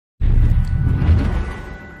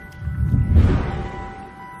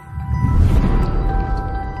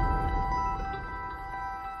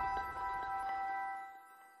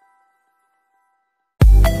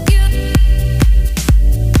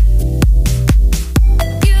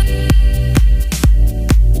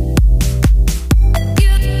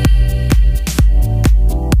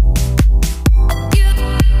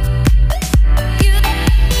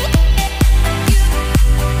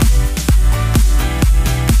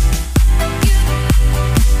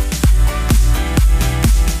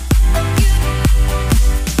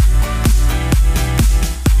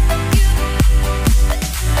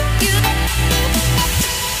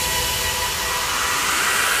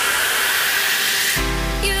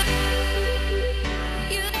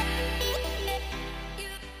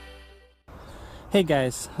Hey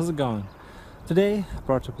guys, how's it going? Today I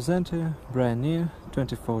brought to present you brand new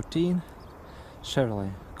 2014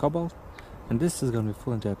 Chevrolet Cobalt, and this is going to be a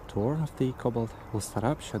full in-depth tour of the Cobalt. We'll start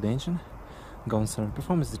up, show the engine, go on some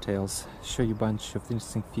performance details, show you a bunch of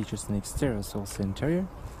interesting features in the exterior as well as the interior.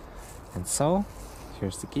 And so,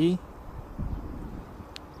 here's the key,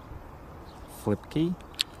 flip key.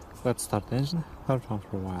 Let's start the engine, let it run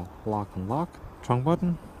for a while. Lock and lock, trunk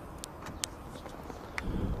button,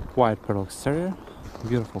 white pearl exterior,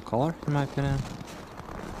 beautiful color in my opinion.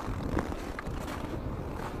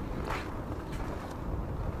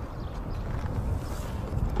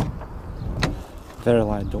 Very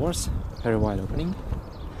light doors, very wide opening.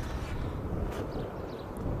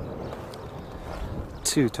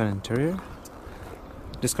 Two-tone interior.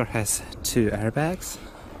 This car has 2 airbags.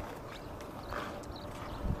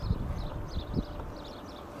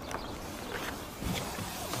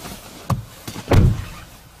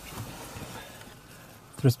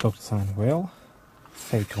 Three-spoke design wheel,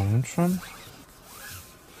 fake aluminum trim,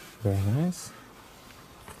 very nice.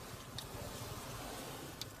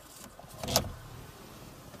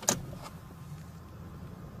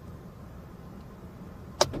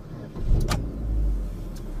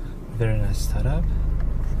 Very nice setup.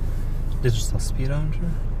 Digital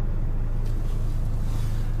speedometer.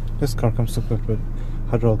 This car comes equipped with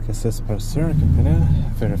hydraulic assist power steering,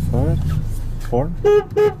 very fluid, Ford.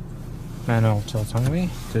 Manual tilt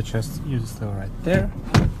only, to adjust use the right there.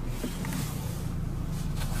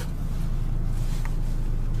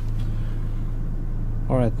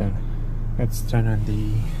 Alright then, let's turn on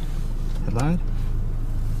the headlight,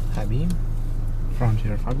 high beam, front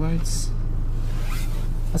rear fog lights,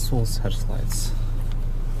 as well as headlights.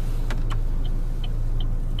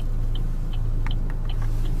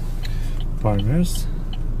 Power mirrors,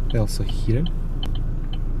 they also heated.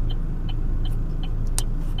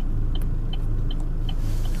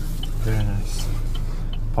 Very nice.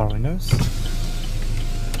 Power windows,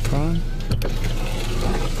 front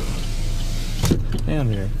and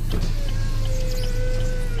rear.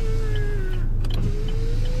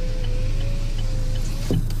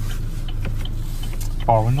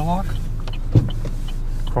 Power window lock,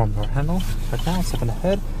 chrome door handle. Right now, let's open the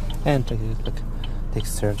hood and take a look at the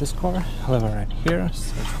exterior of this car. However, right here,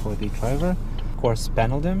 search for the driver. Of course,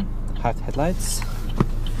 panel dim, high headlights.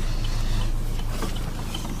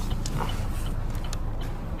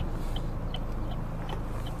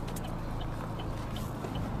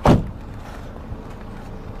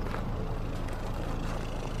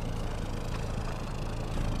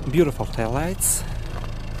 Beautiful taillights,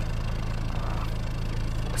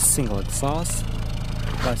 single exhaust,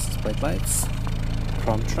 license plate lights,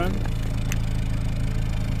 chrome trim,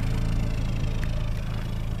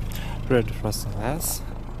 rear defrosting glass,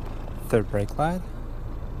 third brake light,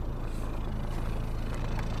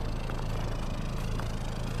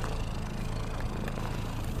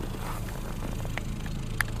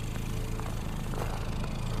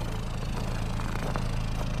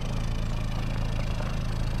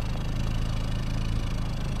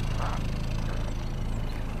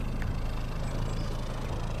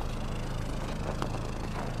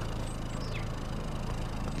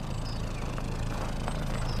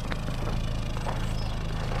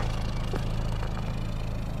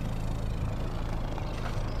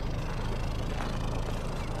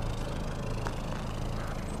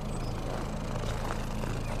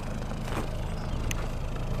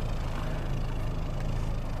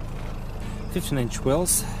 (15-inch)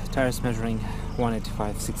 wheels, tires measuring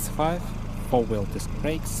 185/65, 4-wheel disc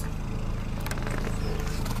brakes.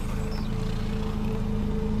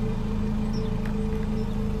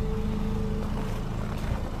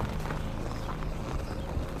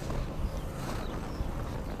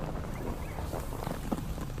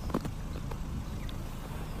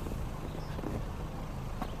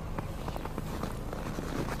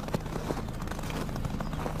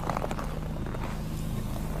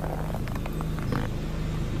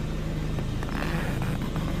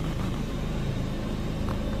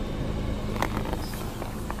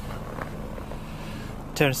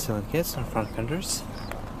 Turn signal kits on front fenders.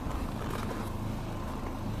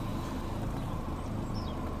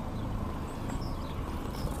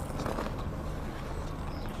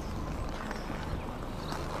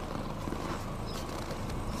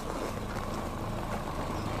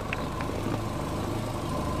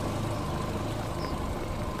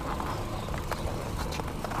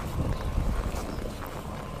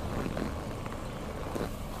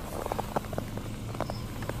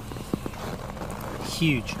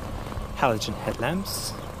 Huge halogen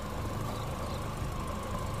headlamps,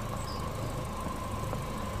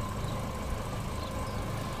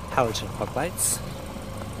 halogen fog lights,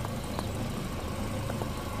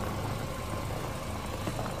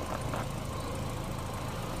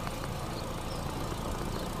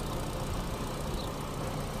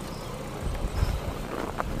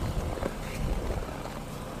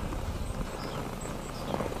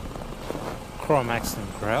 chrome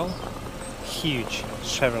accent grille, huge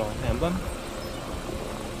Chevrolet emblem,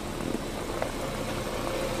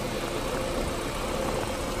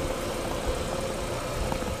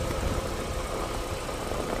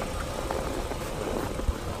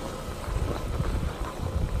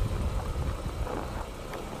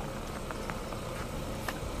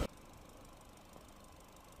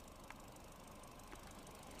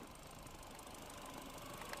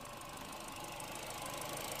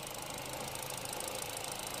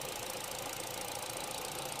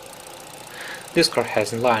 This car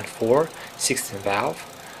has inline 4, 16 valve,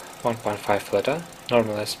 1.5 liter,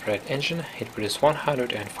 normally aspirated engine. It produces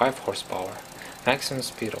 105 horsepower, maximum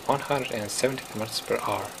speed of 170 km per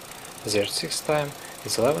hour. 0-6 time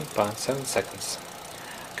is 11.7 seconds.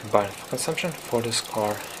 Combined fuel consumption for this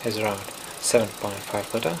car is around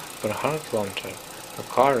 7.5 liter per 100 km. The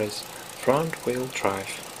car is front-wheel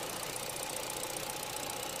drive.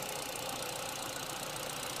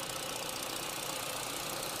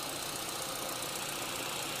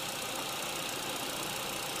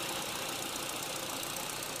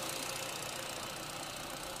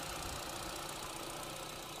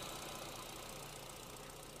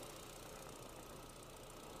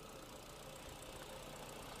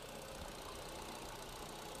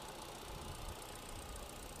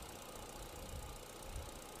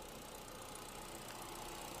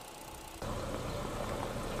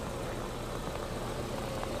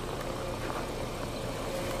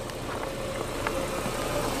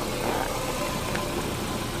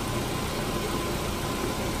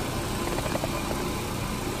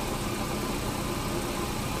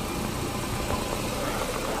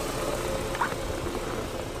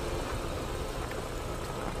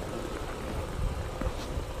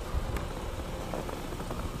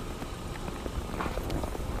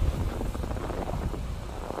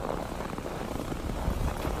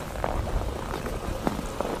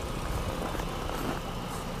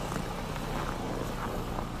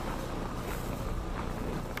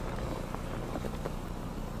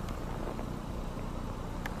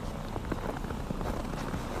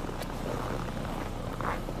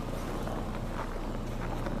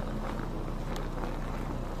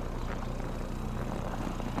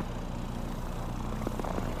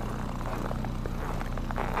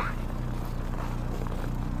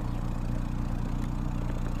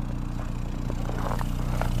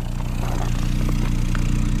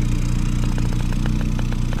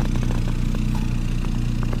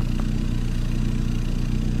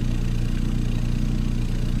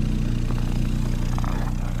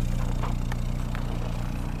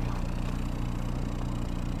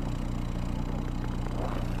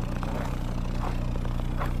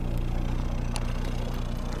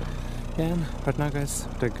 And right now, guys,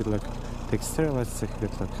 take a good look at the exterior. Let's take a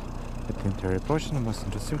good look at the interior portion, the most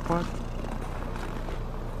interesting part.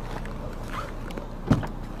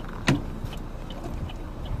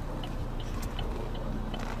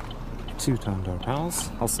 Two-tone door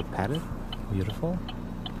panels, also padded, beautiful.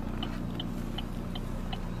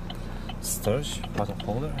 Storage, bottle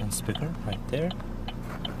holder and speaker right there.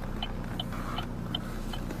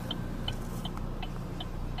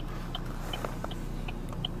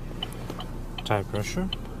 Tire pressure.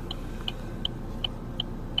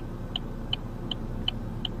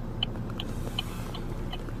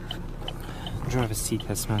 Driver's seat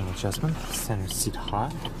has manual adjustment, center seat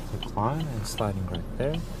high, recline and sliding right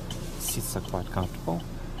there. Seats are quite comfortable.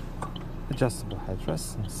 Adjustable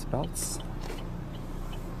headrests and seat belts.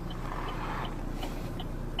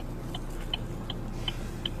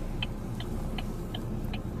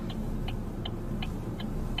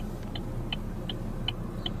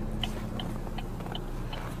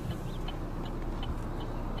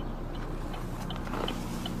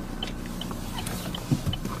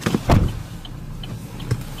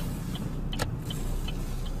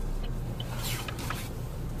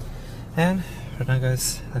 And right now,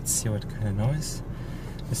 guys, let's see what kind of noise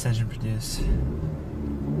this engine produces.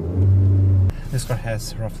 This car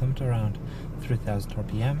has rough limit around 3000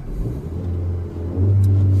 RPM.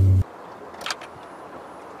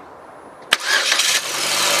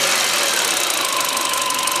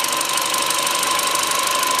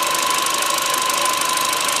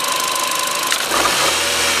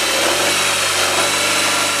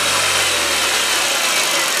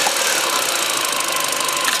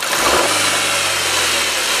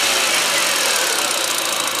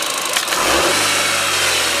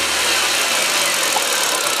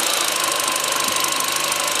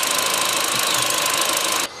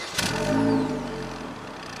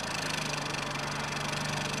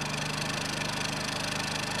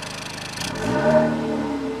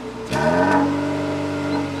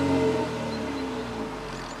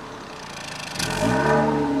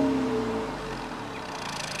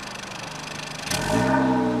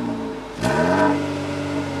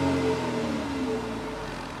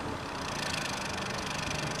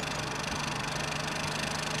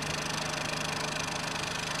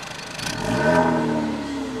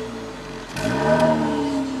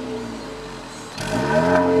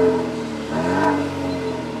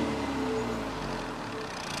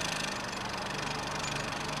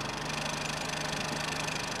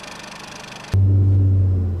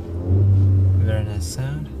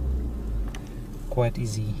 quite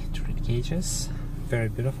easy to read gauges, very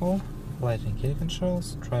beautiful. Light indicator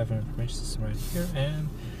controls, driver information system right here, and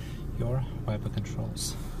your wiper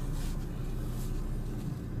controls.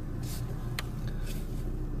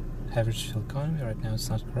 Average fuel economy, right now it's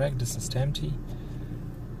not correct, distance to empty.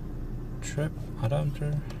 Trip,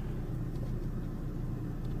 odometer,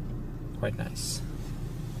 quite nice.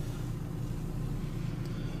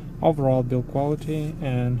 Overall build quality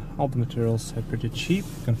and all the materials are pretty cheap.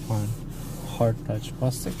 You can find hard touch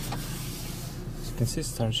plastic. As you can see,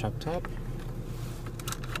 storage up top.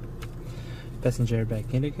 Passenger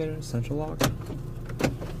airbag indicator, central lock.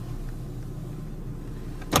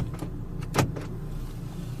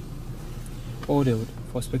 Audio with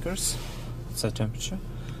 4 speakers, set temperature,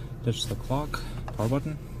 digital clock, power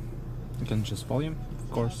button. You can adjust volume,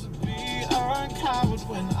 of course.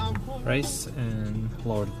 Raise and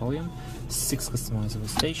lower the volume. 6 customizable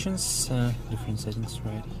stations, different settings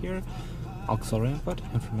right here. Auxiliary input,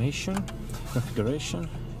 information, configuration,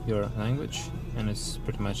 your language, and it's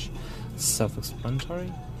pretty much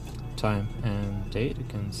self-explanatory. Time and date, you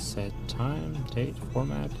can set time, date,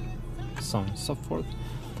 format, so on and so forth.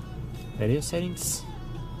 Radio settings,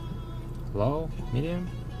 low, medium,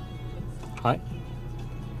 high,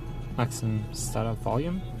 maximum startup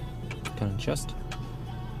volume, you can adjust.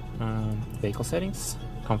 Vehicle settings,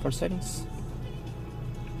 comfort settings,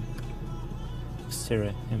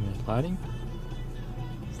 exterior ambient lighting,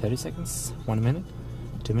 30 seconds, 1 minute,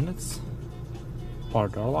 2 minutes, power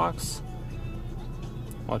door locks,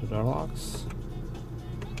 auto door locks,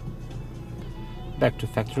 back to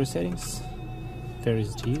factory settings, very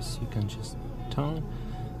easy to use, you can just tone,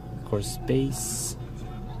 of course bass,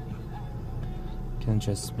 you can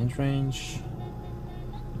adjust mid-range,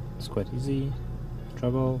 it's quite easy,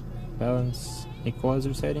 treble, balance,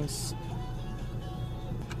 equalizer settings,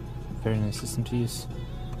 very nice system to use,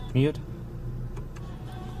 mute,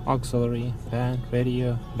 auxiliary, band,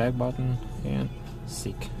 radio, back button, and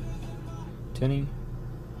seek, tuning,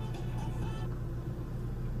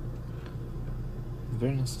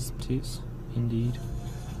 very nice system to use, indeed,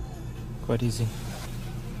 quite easy.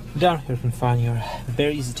 Down here you can find your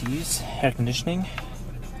very easy to use air conditioning,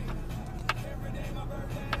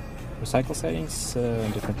 recycle settings,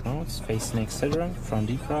 different modes, facing etc., front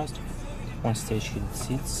defrost, 1-stage heated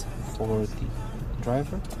seats for the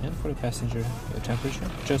driver, and for the passenger, your temperature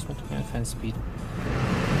adjustment and fan speed.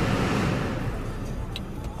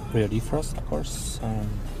 Rear defrost, of course,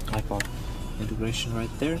 iPod integration right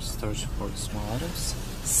there, storage for the small items,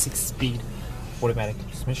 6-speed automatic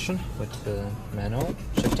transmission with manual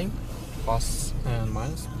shifting, plus and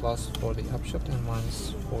minus, plus for the upshift and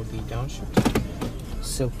minus for the downshift.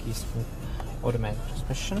 Silky smooth automatic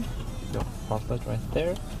transmission, your park light right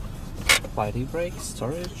there, flight e-brake,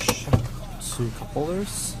 storage, 2 cup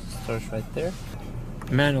holders, storage right there,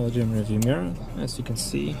 manual dim review mirror, as you can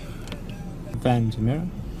see, vanity mirror,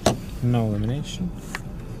 no illumination,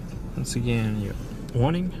 once again your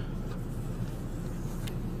warning,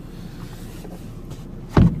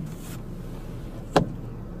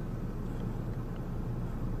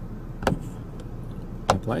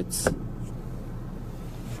 lights,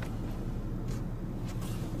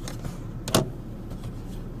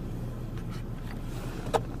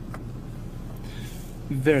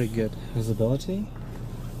 very good visibility.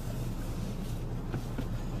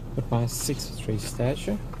 With my 6'3"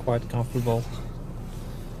 stature, quite comfortable.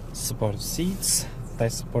 Supportive seats, thigh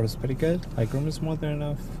support is pretty good. Legroom is more than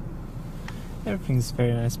enough. Everything is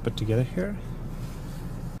very nice put together here.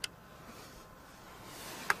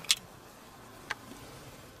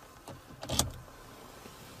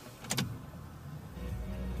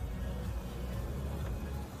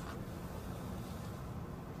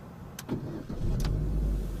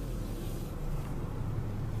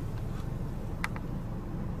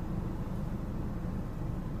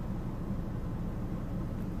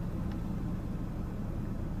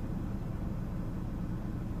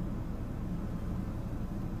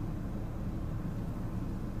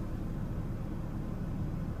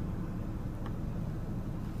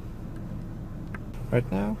 Right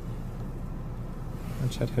now,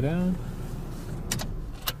 let's shut her down.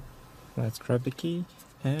 Let's grab the key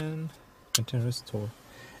and continue restore.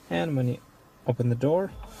 And when you open the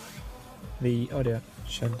door, the audio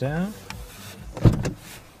shut down.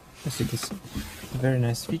 As you can see, very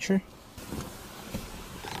nice feature.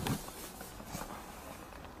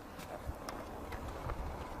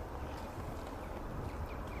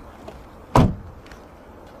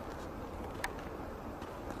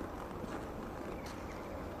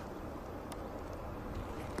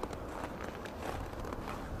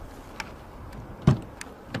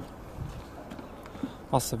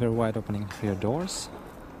 Also very wide opening rear doors,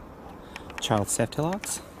 child safety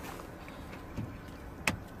locks,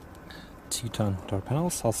 two-tone door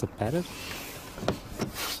panels, also padded,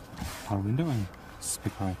 power window and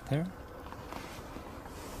speaker right there.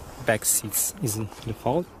 Back seats easy to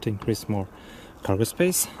fold to increase more cargo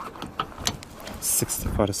space.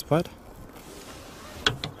 60-foot split.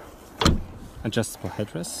 Adjustable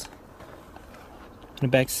headrests. The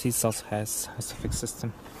back seats also has ISOFIX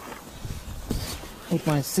system. With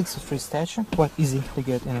my 6'3" stature, quite easy to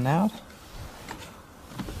get in and out.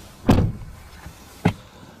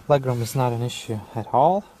 Legroom is not an issue at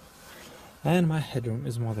all, and my headroom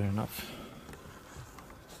is more than enough.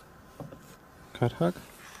 Cut hook,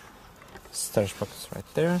 storage pockets right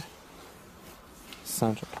there,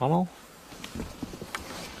 center panel,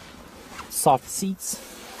 soft seats,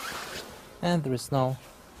 and there is no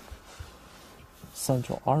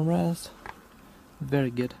central armrest. Very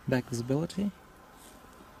good back visibility.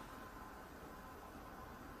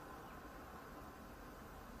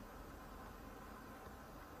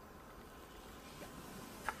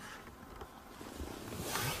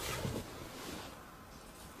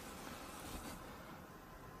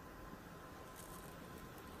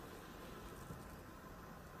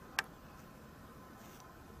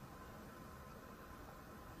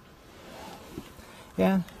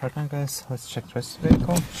 Yeah, right now guys, let's check the rest of the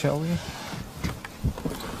vehicle, shall we?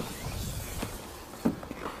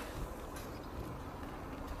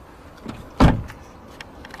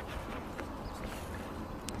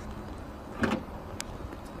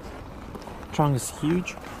 Trunk is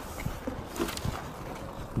huge,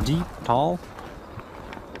 deep, tall,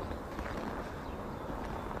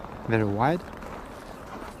 very wide.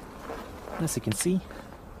 As you can see,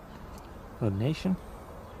 illumination.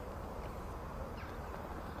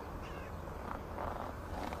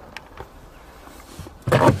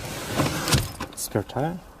 Spare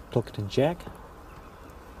tire, built-in jack.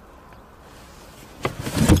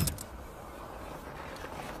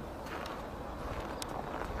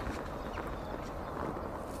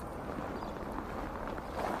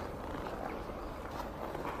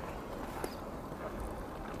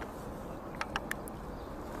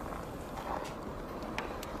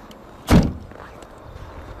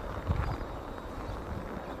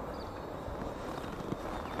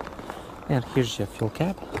 And here's your fuel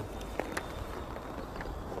cap.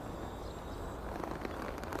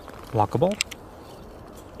 Lockable.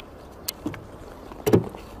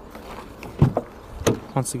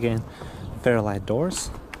 Once again, very light doors.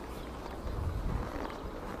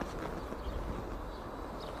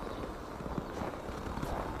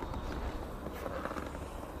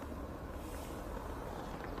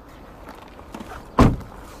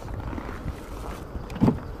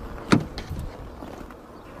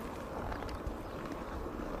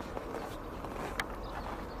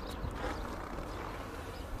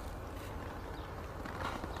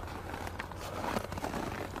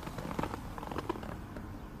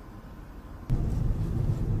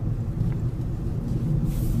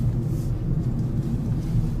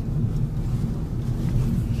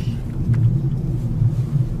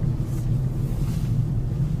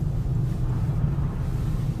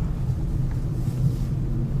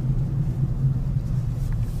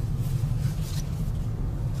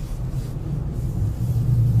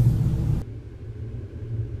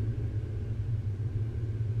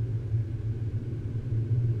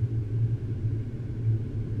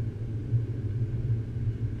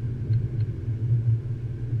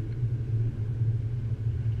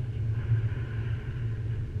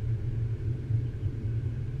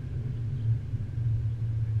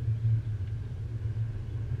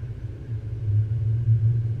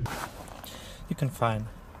 You can find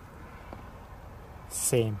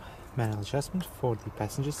same manual adjustment for the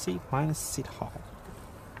passenger seat minus seat height.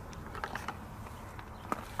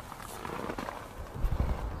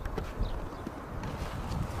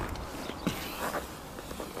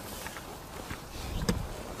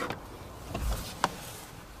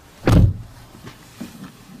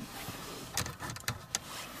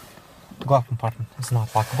 The glove compartment is not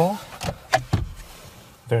lockable.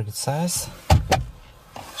 Very good size.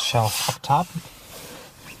 Shelf up top.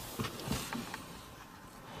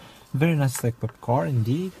 Very nicely equipped car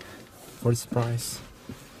indeed for this price.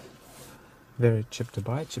 Very cheap to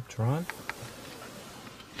buy, cheap to run.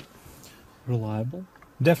 Reliable.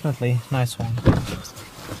 Definitely nice one.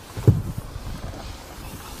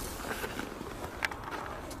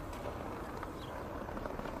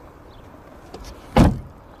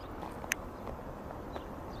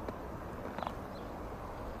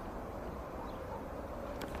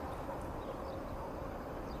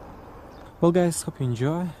 Well guys, hope you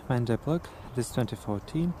enjoy my in-depth look at this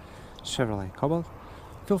 2014 Chevrolet Cobalt.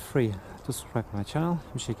 Feel free to subscribe to my channel,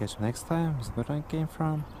 be sure to catch you next time, this is where I came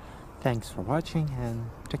from. Thanks for watching and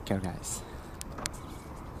take care guys.